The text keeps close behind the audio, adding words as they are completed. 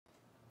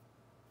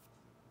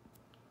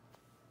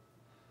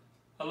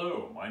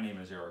Hello, my name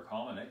is Eric.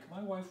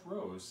 My wife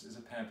Rose is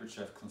a Pampered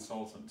Chef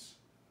consultant.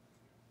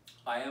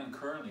 I am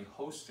currently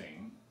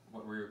hosting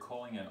what we're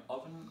calling an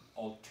oven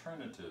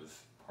alternative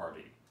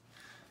party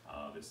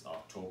this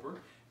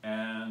October,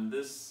 and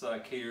this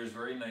caters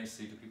very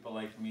nicely to people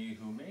like me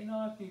who may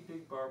not be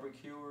big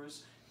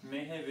barbecuers,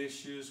 may have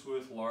issues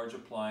with large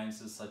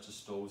appliances such as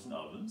stoves and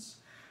ovens,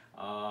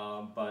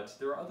 but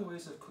there are other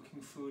ways of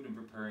cooking food and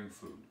preparing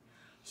food.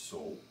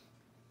 So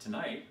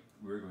tonight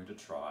we're going to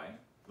try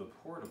the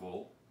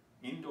portable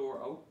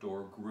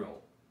indoor-outdoor grill.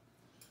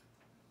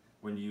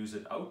 When you use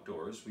it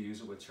outdoors, we use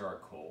it with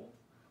charcoal.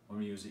 When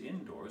we use it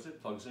indoors,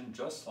 it plugs in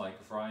just like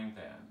a frying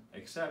pan,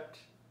 except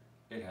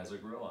it has a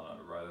grill on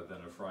it rather than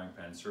a frying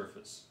pan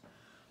surface.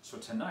 So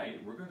tonight,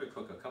 we're going to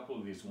cook a couple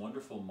of these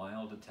wonderful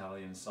mild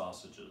Italian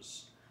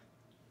sausages,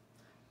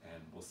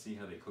 and we'll see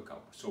how they cook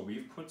up. So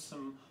we've put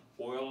some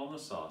oil on the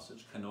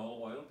sausage,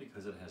 canola oil,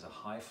 because it has a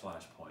high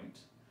flash point.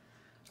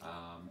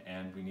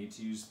 And we need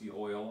to use the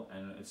oil,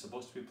 and it's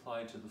supposed to be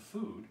applied to the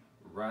food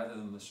rather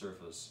than the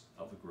surface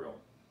of the grill.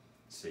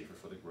 Safer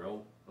for the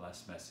grill,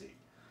 less messy.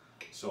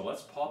 So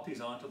let's pop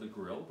these onto the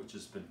grill, which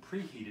has been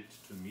preheated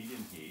to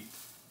medium heat.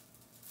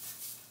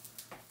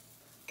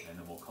 And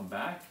then we'll come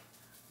back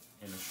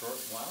in a short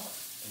while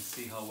and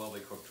see how well they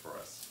cooked for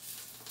us.